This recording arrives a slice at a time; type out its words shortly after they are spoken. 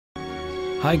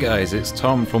Hi guys, it's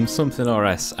Tom from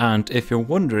SumthinRS, and if you're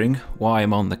wondering why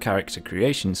I'm on the character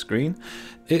creation screen,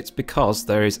 it's because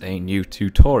there is a new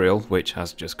tutorial which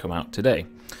has just come out today.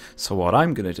 So what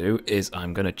I'm going to do is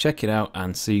I'm going to check it out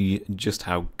and see just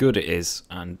how good it is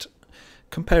and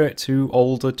compare it to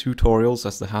older tutorials,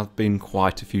 as there have been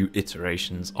quite a few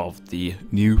iterations of the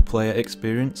new player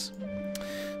experience.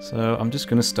 So I'm just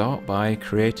going to start by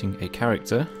creating a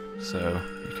character, so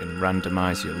you can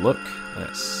randomize your look.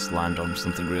 Let's land on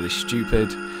something really stupid.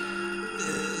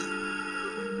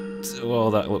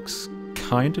 Well, that looks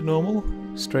kind of normal.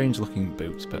 Strange looking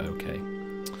boots, but okay.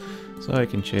 So I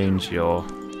can change your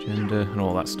gender and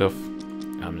all that stuff.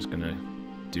 I'm just going to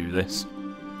do this.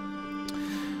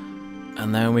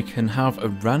 And then we can have a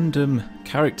random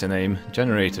character name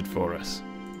generated for us.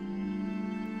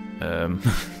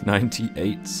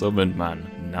 98 Summon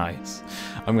Man. Nice.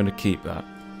 I'm going to keep that.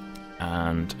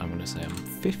 And I'm going to say I'm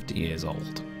 50 years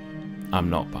old. I'm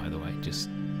not, by the way,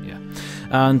 just, yeah.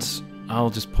 And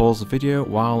I'll just pause the video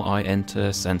while I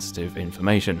enter sensitive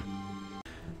information.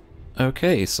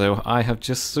 Okay, so I have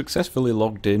just successfully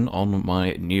logged in on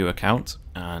my new account,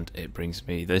 and it brings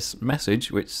me this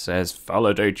message which says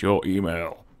validate your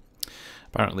email.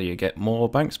 Apparently you get more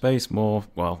bank space, more,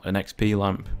 well, an XP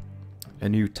lamp, a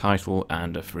new title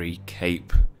and a free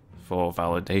cape for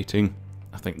validating.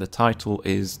 I think the title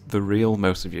is the real,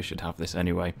 most of you should have this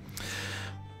anyway.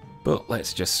 But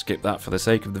let's just skip that for the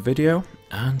sake of the video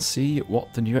and see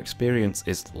what the new experience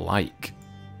is like.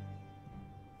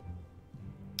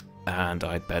 And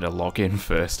I'd better log in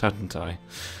first, hadn't I?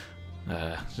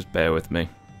 Just bear with me.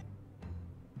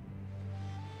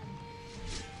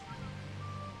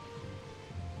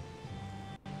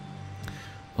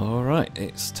 Alright,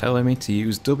 it's telling me to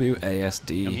use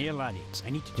WASD. Come here, laddie. I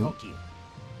need to talk to you.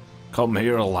 Come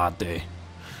here, laddie.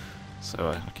 So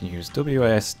I can use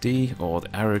WASD or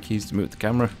the arrow keys to move the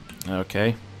camera.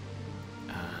 Okay.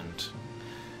 And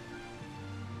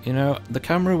you know, the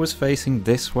camera was facing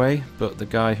this way, but the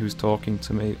guy who's talking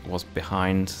to me was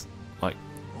behind, like,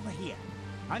 over here.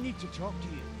 I need to talk to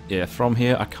you. Yeah, from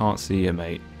here I can't see you,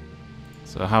 mate.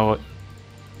 So how?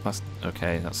 That's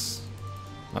okay. That's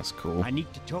cool. I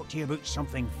need to talk to you about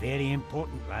something very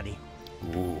important, laddie.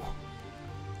 Ooh.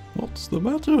 What's the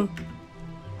matter?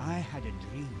 I had a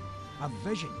dream, a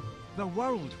vision. The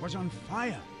world was on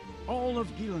fire. All of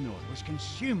Gielinor was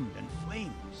consumed in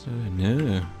flames. Oh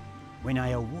no. When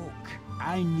I awoke,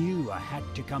 I knew I had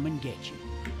to come and get you.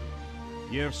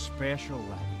 You're special,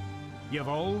 laddie. You've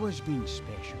always been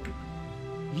special.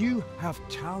 You have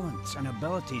talents and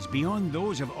abilities beyond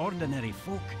those of ordinary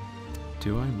folk.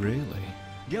 Do I really?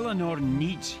 Gielinor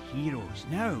needs heroes,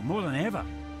 now more than ever.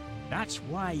 That's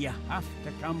why you have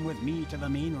to come with me to the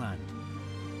mainland.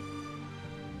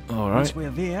 Alright. Once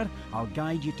we're there, I'll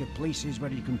guide you to places where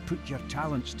you can put your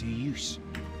talents to use.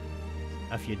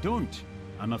 If you don't,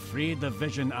 I'm afraid the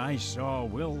vision I saw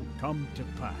will come to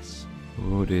pass.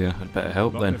 Oh dear, I'd better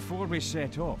help But then. before we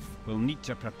set off, we'll need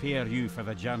to prepare you for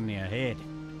the journey ahead.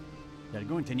 You're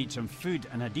going to need some food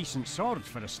and a decent sword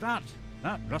for a start.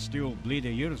 That rusty old blade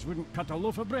of yours wouldn't cut a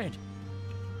loaf of bread.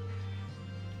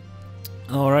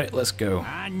 Alright, let's go.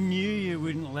 I knew you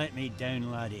wouldn't let me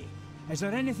down, laddie. Is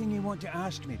there anything you want to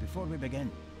ask me before we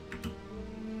begin?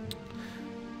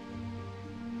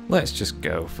 Let's just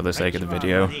go for the sake of the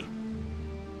video.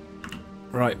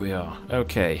 Right, we are.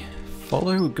 Okay.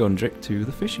 Follow Gundrick to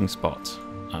the fishing spot.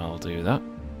 I'll do that.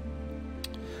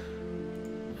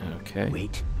 Okay.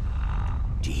 Wait.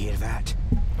 Do you hear that?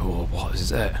 Oh, what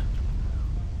is it?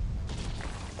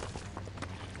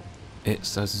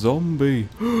 It's a zombie.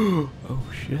 Oh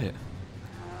shit.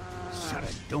 Sarah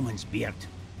Doman's beard.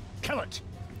 Kill it!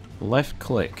 Left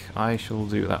click. I shall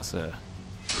do that, sir.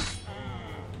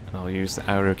 And I'll use the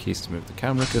arrow keys to move the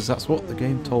camera, because that's what the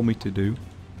game told me to do.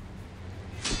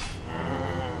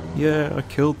 Yeah, I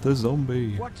killed the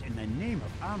zombie. What in the name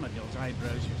of Armadale's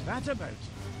eyebrows is that about?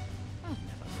 I've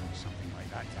never known something like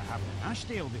that to happen in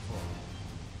Ashdale before.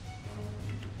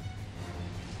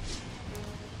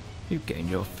 You've gained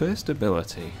your first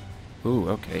ability. Ooh,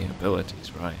 okay,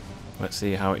 abilities, right. Let's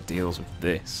see how it deals with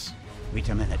this. Wait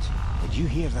a minute. Did you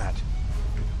hear that?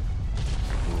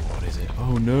 Ooh, what is it?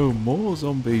 Oh no, more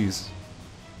zombies!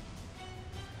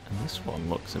 And this one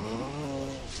looks a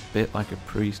bit like a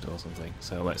priest or something.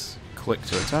 So let's click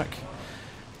to attack.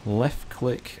 Left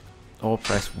click or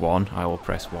press 1. I will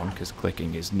press 1 because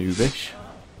clicking is noobish.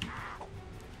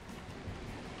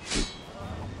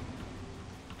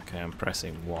 Okay, I'm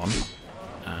pressing 1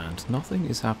 and nothing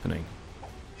is happening.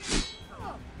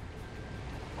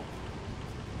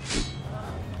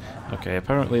 Okay,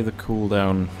 apparently the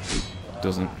cooldown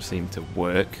doesn't seem to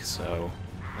work, so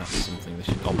That's something they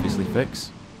should obviously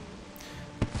fix.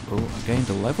 Oh, I gained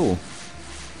a level.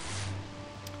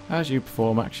 As you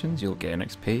perform actions, you'll gain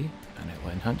XP, and it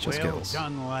will enhance your skills. Well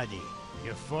done, laddie.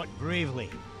 You fought bravely.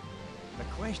 The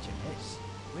question is,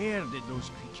 where did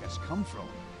those creatures come from?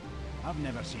 I've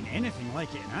never seen anything like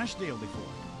it in Ashdale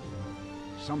before.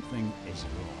 Something is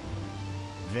wrong.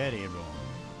 Very wrong.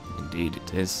 Indeed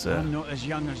it is, sir. I'm not as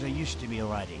young as I used to be,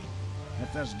 laddie.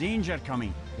 If there's danger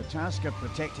coming, the task of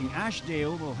protecting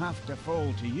Ashdale will have to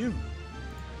fall to you.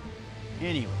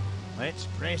 Anyway, let's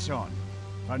press on.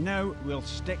 For now, we'll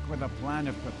stick with a plan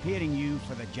of preparing you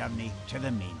for the journey to the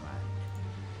mainland.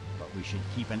 But we should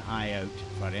keep an eye out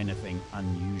for anything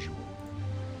unusual.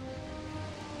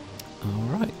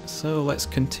 Alright, so let's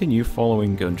continue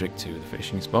following Gundrick to the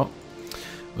fishing spot,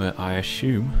 where I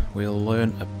assume we'll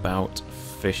learn about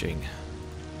fishing.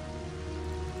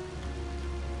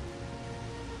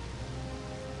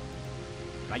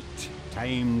 Right,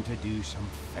 time to do some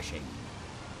fishing.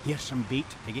 Here's some bait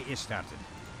to get you started.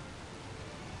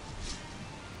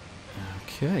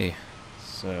 Okay,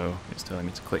 so it's telling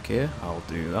me to click here. I'll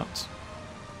do that.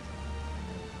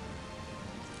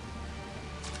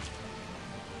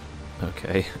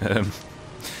 Okay,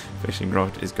 fishing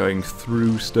rod is going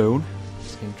through stone.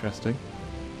 It's interesting.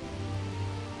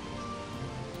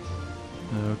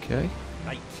 Okay.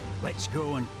 Right, let's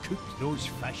go and cook those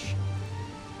fish.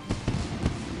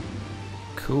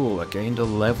 Cool, I gained a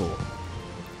level.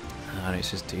 And it's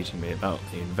just teaching me about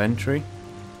the inventory.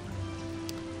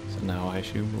 So now I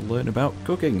assume we'll learn about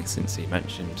cooking, since he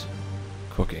mentioned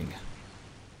cooking.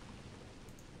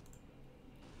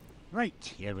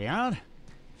 Right, here we are.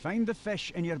 Find the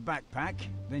fish in your backpack,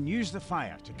 then use the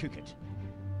fire to cook it.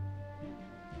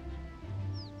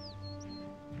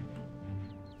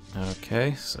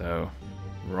 Okay, so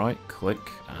right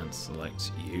click and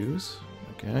select use.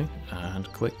 Okay,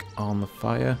 and click on the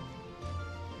fire.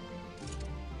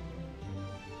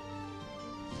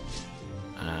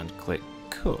 And click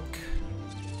cook.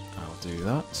 I'll do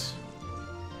that.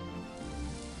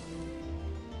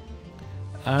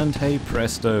 And hey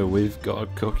presto, we've got a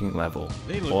cooking level.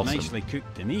 They look Awesome. nicely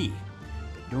cooked to me,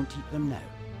 but don't eat them now.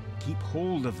 Keep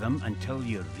hold of them until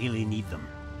you really need them.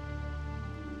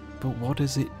 But what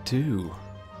does it do?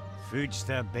 Food's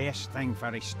the best thing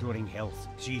for restoring health,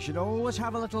 so you should always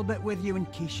have a little bit with you in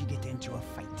case you get into a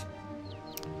fight.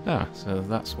 Ah, so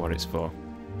that's what it's for.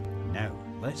 Now,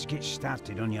 let's get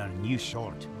started on your new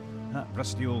sword. That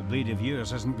rusty old blade of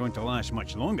yours isn't going to last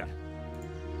much longer.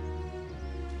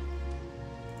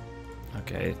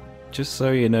 Okay, just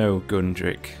so you know,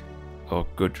 Gundrick, or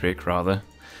Gudrick rather,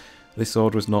 this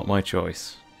sword was not my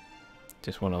choice.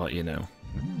 Just want to let you know.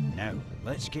 Now,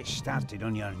 let's get started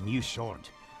on your new sword.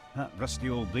 That rusty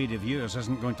old blade of yours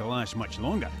isn't going to last much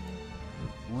longer.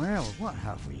 Well, what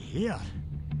have we here?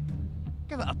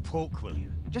 Give it a poke, will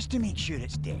you? Just to make sure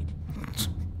it's dead.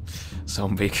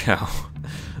 Zombie cow.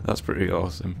 That's pretty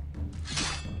awesome.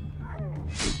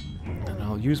 And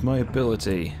I'll use my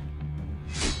ability,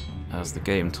 as the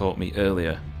game taught me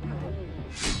earlier.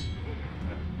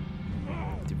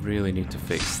 You really need to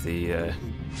fix the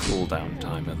cooldown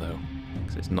timer though,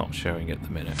 because it's not showing at the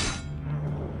minute.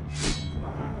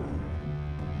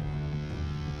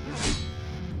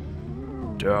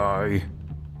 Die!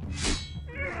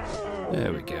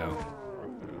 There we go.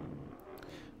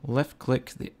 Left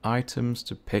click the items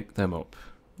to pick them up.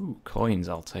 Ooh, coins,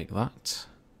 I'll take that.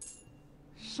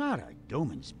 Sarah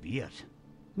Doman's beard.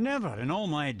 Never in all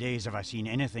my days have I seen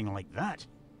anything like that.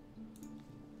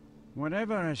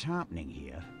 Whatever is happening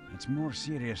here, it's more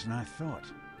serious than I thought.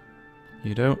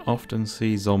 You don't often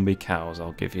see zombie cows,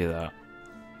 I'll give you that.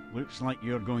 Looks like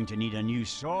you're going to need a new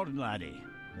sword, laddie.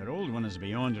 Your old one is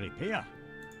beyond repair.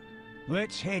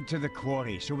 Let's head to the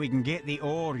quarry so we can get the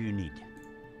ore you need.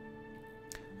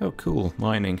 Oh cool,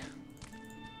 mining.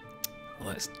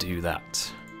 Let's do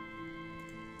that.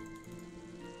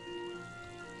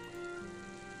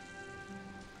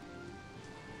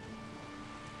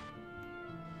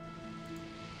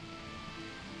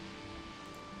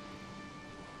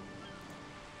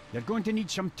 You're going to need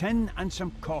some tin and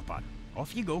some copper.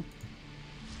 Off you go.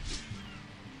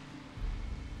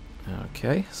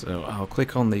 Okay, so I'll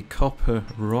click on the copper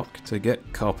rock to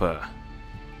get copper.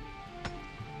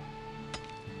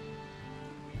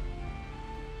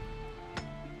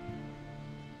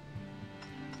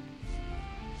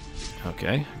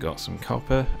 Okay, got some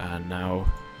copper and now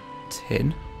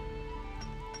tin.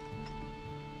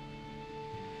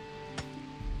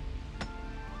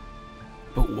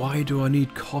 But why do I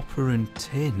need copper and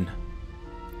tin?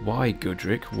 Why,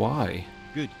 Gudrick, why?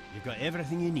 Good, you've got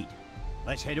everything you need.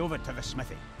 Let's head over to the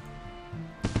smithy.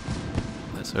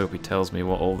 Let's Let's hope he tells me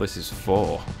what all this is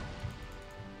for.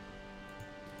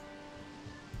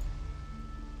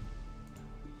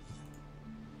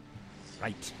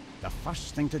 Right. The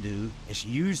first thing to do is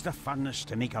use the furnace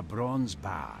to make a bronze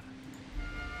bar.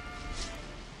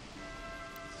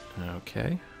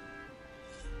 Okay.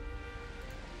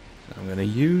 So I'm going to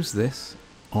use this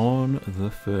on the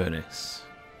furnace.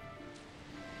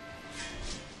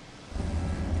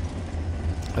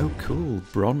 Oh cool,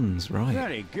 bronze, right.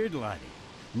 Very good, laddie.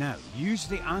 Now, use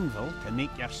the anvil to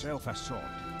make yourself a sword.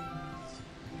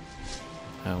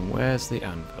 And where's the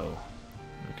anvil?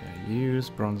 Okay, use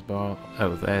bronze bar.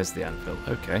 Oh, there's the anvil.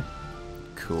 Okay,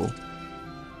 cool.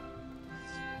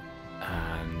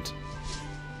 And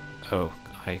oh,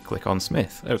 I click on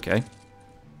Smith. Okay.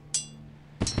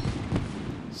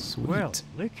 Sweet. Well,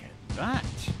 look at that.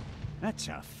 That's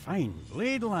a fine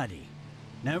blade, laddie.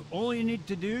 Now, all you need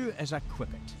to do is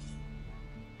equip it.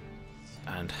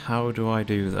 And how do I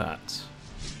do that?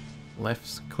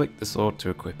 Left click the sword to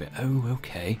equip it. Oh,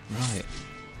 okay, right.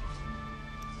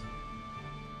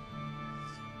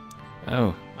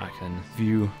 Oh, I can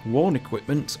view worn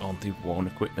equipment on the worn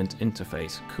equipment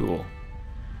interface. Cool.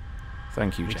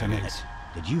 Thank you, Wait a minute.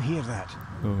 Jagex. Did you hear that?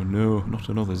 Oh no, not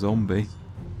another zombie.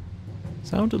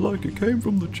 Sounded like it came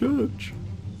from the church.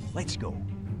 Let's go.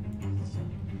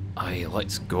 Aye,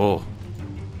 let's go.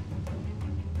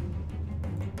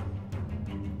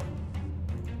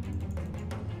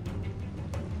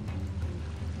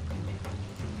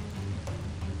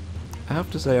 I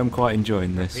have to say I'm quite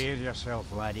enjoying this. Prepare yourself,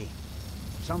 laddie.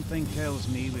 Something tells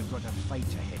me we've got a fight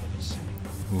ahead of us.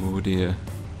 Oh dear.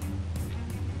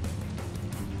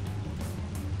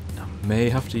 I may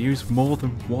have to use more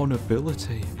than one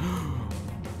ability.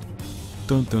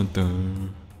 Dun dun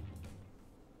dun.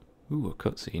 Ooh, a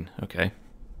cutscene. Okay.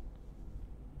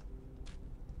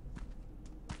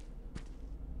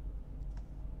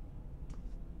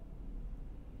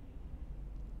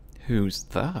 Who's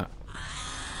that?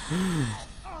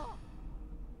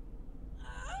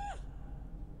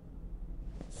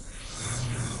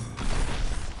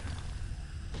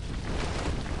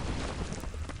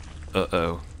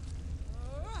 Uh-oh.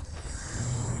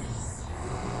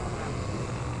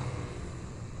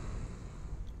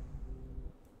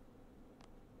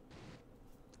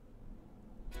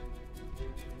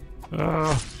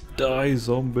 Ah, die,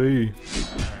 zombie.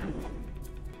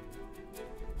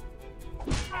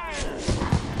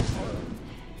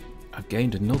 I've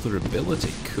gained another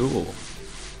ability. Cool.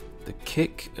 The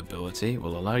kick ability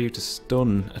will allow you to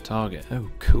stun a target. Oh,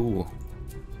 cool.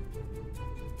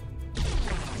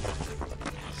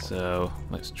 So,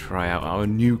 let's try out our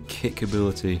new kick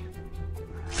ability.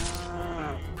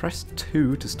 Press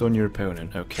 2 to stun your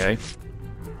opponent. Okay.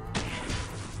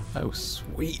 Oh,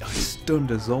 sweet. I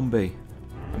stunned a zombie.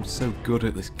 I'm so good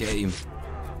at this game.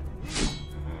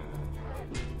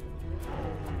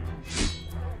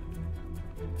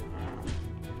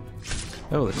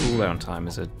 Oh, the cooldown time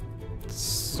is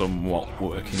somewhat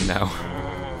working now.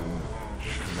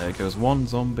 And there goes one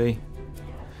zombie.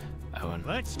 Oh, and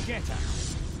Let's get her.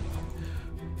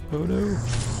 oh no!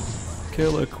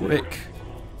 Kill her quick!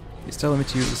 It's telling me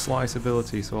to use the slice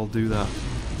ability, so I'll do that.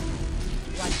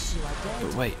 Once you are dead,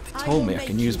 But wait, they told me I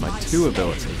can use my 2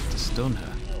 ability to stun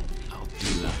her. I'll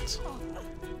do that.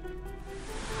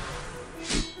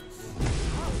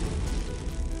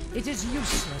 It is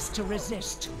useless to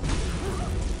resist.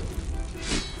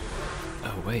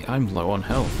 Oh wait, I'm low on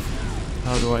health.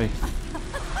 How do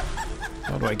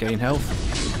I gain health?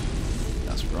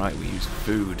 That's right, we use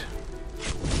food.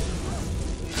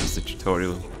 As the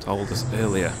tutorial told us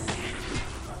earlier.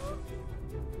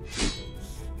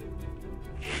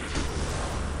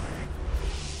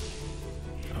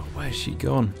 Oh, where's she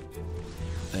gone?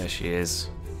 There she is.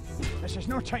 This is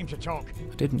no time to talk.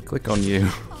 I didn't click on you.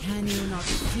 Can you not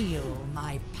feel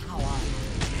my power?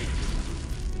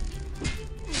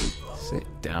 Sit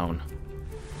down.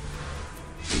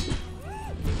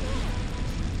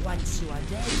 Once you are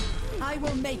dead, I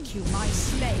will make you my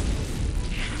slave.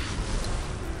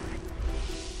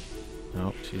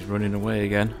 Oh, she's running away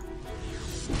again.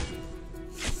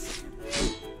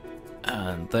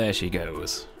 And there she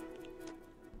goes.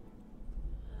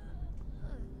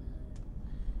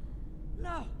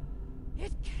 No,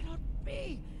 it cannot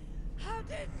be. How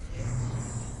did you?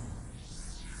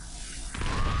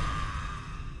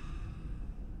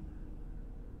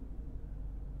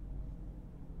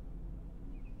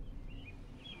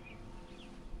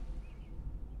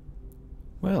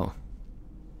 Well,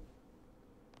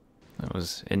 that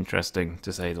was interesting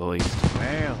to say the least.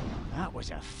 Well, that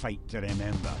was a fight to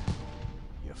remember.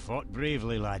 You fought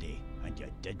bravely, laddie, and you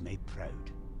did me proud.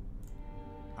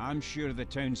 I'm sure the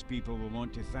townspeople will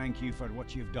want to thank you for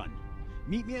what you've done.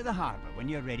 Meet me at the harbour when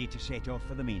you're ready to set off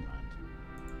for the mainland.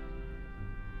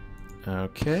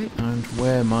 Okay, and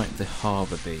where might the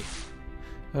harbour be?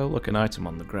 Oh, look, an item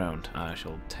on the ground. I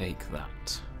shall take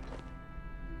that.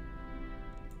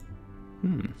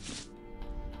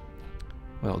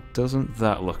 Well, doesn't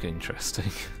that look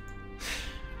interesting?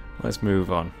 Let's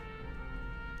move on.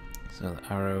 So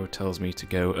the arrow tells me to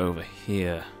go over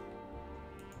here.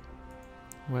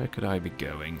 Where could I be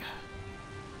going?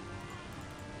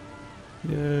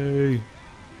 Yay!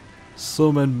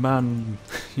 Summon man!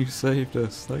 You saved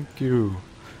us, thank you.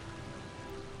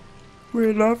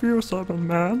 We love you, Summon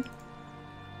man!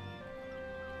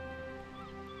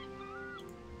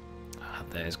 Ah,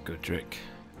 there's Goodrick.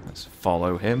 Let's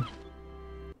follow him.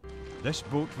 This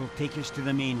boat will take us to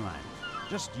the mainland.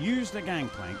 Just use the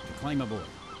gangplank to climb aboard.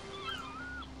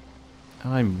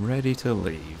 I'm ready to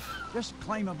leave. Just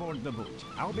climb aboard the boat.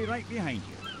 I'll be right behind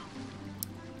you.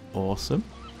 Awesome.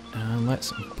 And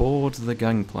let's board the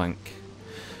gangplank.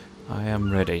 I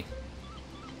am ready.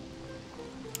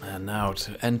 And now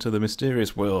to enter the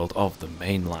mysterious world of the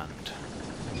mainland.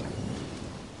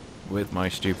 With my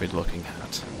stupid looking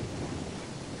hat.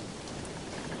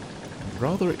 And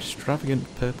rather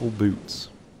extravagant purple boots.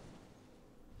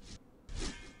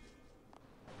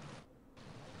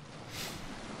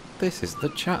 This is the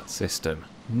chat system.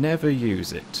 Never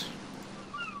use it.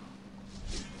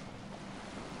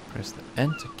 Press the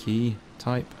enter key,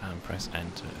 type, and press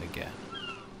enter again.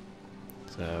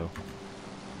 So,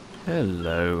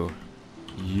 hello,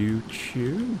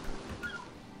 YouTube.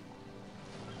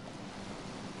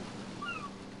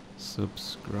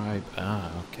 Subscribe.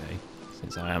 Ah, okay.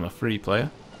 Since I am a free player,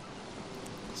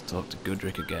 let's talk to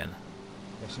Goodrick again.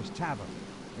 This is Tavern,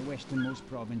 the westernmost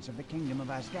province of the Kingdom of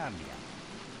Asgardia.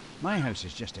 My house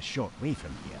is just a short way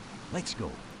from here. Let's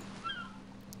go.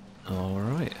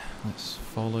 Alright, let's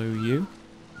follow you.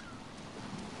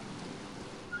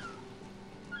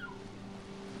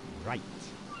 Right.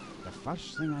 The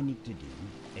first thing I need to do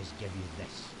is give you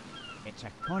this. It's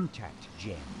a contact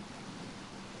gem.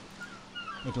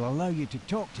 It'll allow you to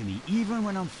talk to me even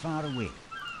when I'm far away.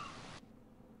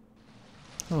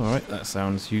 Alright, that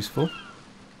sounds useful.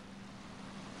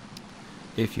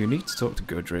 If you need to talk to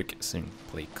Goodrick,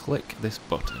 simply click this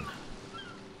button.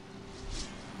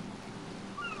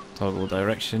 Toggle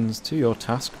directions to your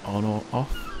task on or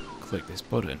off. Click this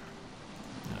button.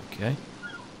 Okay.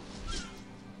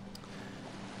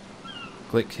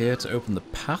 Click here to open the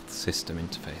path system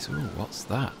interface. Ooh, what's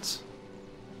that?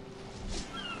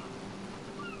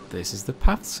 This is the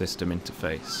path system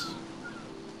interface.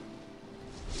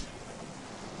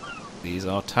 These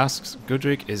are tasks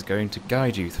Goodrick is going to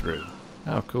guide you through.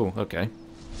 Oh, cool, okay.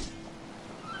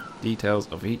 Details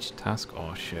of each task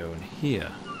are shown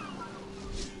here.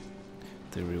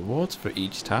 The rewards for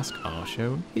each task are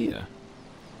shown here.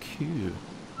 Cool.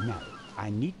 Now, I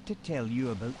need to tell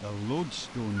you about the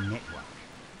Lodestone Network.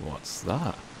 What's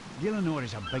that? Gielinor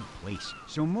is a big place,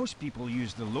 so most people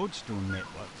use the Lodestone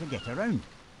Network to get around.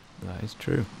 That is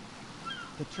true.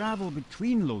 To travel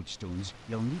between Lodestones,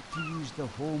 you'll need to use the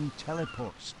home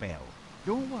teleport spell.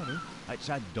 Don't worry, it's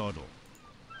a doddle.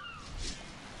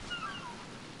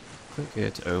 Click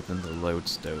here to open the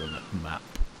Lodestone map.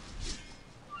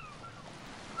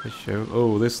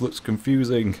 Oh, this looks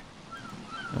confusing.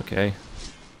 Okay.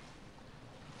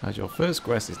 As your first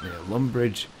quest is near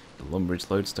Lumbridge, the Lumbridge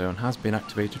Lodestone has been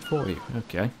activated for you.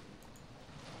 Okay.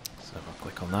 So I'll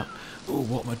click on that. Oh,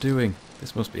 what am I doing?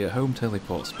 This must be a home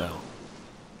teleport spell.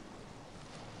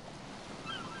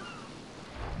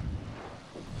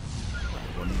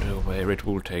 I wonder where it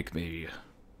will take me.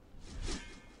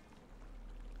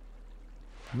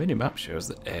 The minimap shows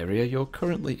the area you're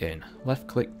currently in. Left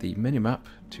click the minimap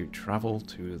to travel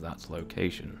to that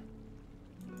location.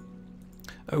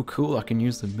 Oh cool, I can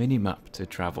use the minimap to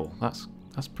travel. That's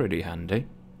pretty handy.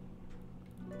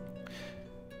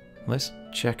 Let's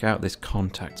check out this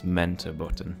contact mentor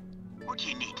button. What do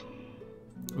you need?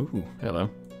 Ooh, hello.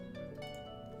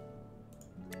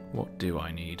 What do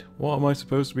I need? What am I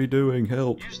supposed to be doing?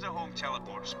 Help! Use the home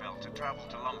teleport spell to travel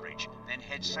to Lumbridge, then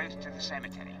head south to the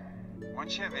cemetery.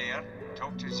 Once you're there,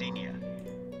 talk to Xenia.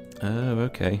 Oh,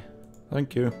 okay.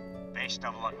 Thank you. Best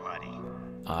of luck, laddie.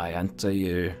 I answer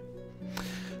you.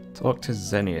 Talk to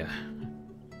Xenia.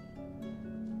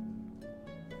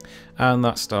 And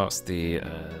that starts the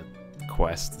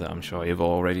quest that I'm sure you've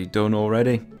already done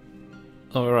already.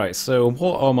 Alright, so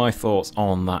what are my thoughts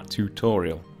on that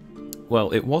tutorial?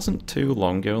 Well, it wasn't too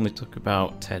long, it only took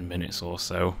about 10 minutes or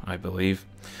so, I believe.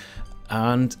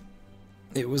 And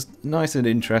it was nice and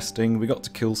interesting. We got to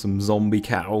kill some zombie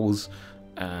cows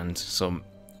and some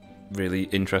really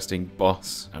interesting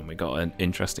boss, and we got an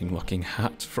interesting looking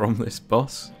hat from this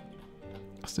boss.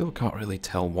 I still can't really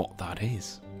tell what that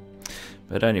is.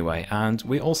 But anyway, and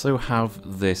we also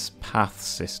have this path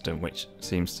system, which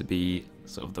seems to be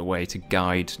sort of the way to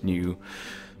guide new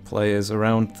players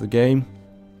around the game.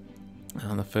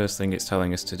 And the first thing it's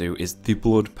telling us to do is the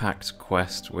Blood Pact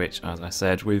quest, which, as I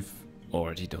said, we've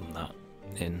already done that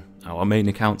in our main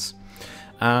accounts.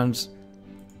 And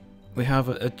we have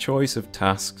a choice of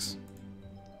tasks,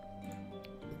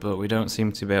 but we don't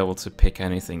seem to be able to pick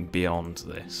anything beyond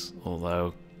this,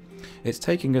 although it's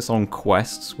taking us on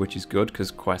quests, which is good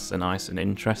because quests are nice and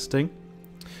interesting,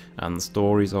 and the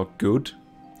stories are good,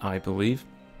 I believe,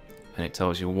 and it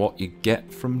tells you what you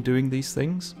get from doing these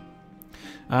things,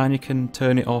 and you can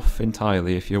turn it off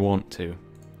entirely if you want to.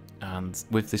 And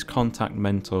with this contact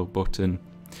mentor button,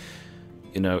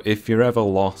 you know, if you're ever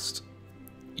lost,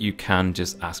 you can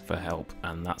just ask for help,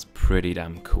 and that's pretty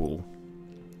damn cool.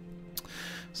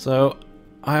 So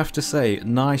I have to say,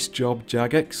 nice job,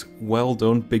 Jagex. Well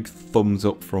done, big thumbs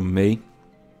up from me.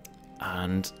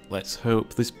 And let's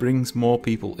hope this brings more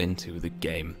people into the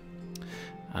game,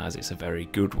 as it's a very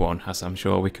good one, as I'm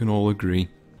sure we can all agree.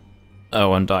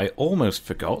 Oh, and I almost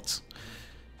forgot.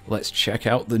 Let's check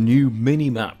out the new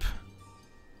mini-map.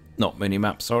 Not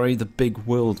mini-map, sorry, the big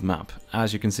world map.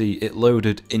 As you can see, it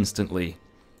loaded instantly.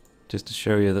 Just to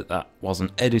show you that that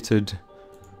wasn't edited,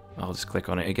 I'll just click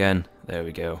on it again. There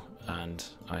we go. And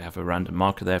I have a random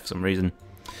marker there for some reason.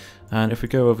 And if we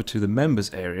go over to the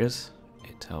members areas,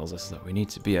 it tells us that we need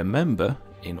to be a member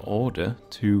in order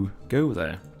to go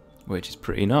there, which is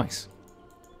pretty nice.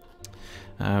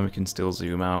 And we can still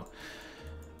zoom out.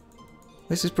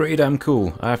 This is pretty damn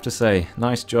cool, I have to say.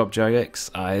 Nice job, Jagex.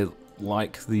 I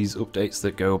like these updates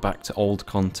that go back to old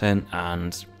content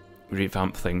and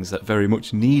revamp things that very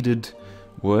much needed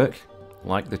work,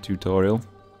 like the tutorial.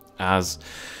 As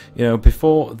you know,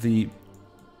 before the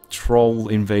troll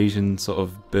invasion sort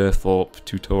of Burthorpe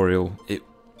tutorial, it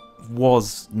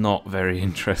was not very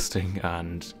interesting,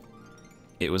 and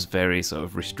it was very sort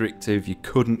of restrictive. You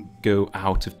couldn't go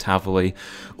out of Taverley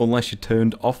unless you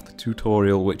turned off the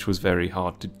tutorial, which was very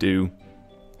hard to do.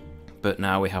 But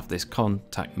now we have this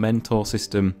contact mentor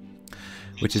system,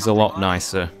 which is a lot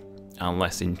nicer and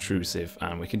less intrusive,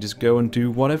 and we can just go and do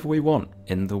whatever we want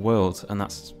in the world, and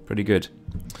that's pretty good.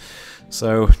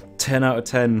 So 10 out of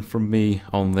 10 from me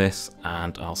on this,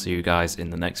 and I'll see you guys in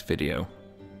the next video.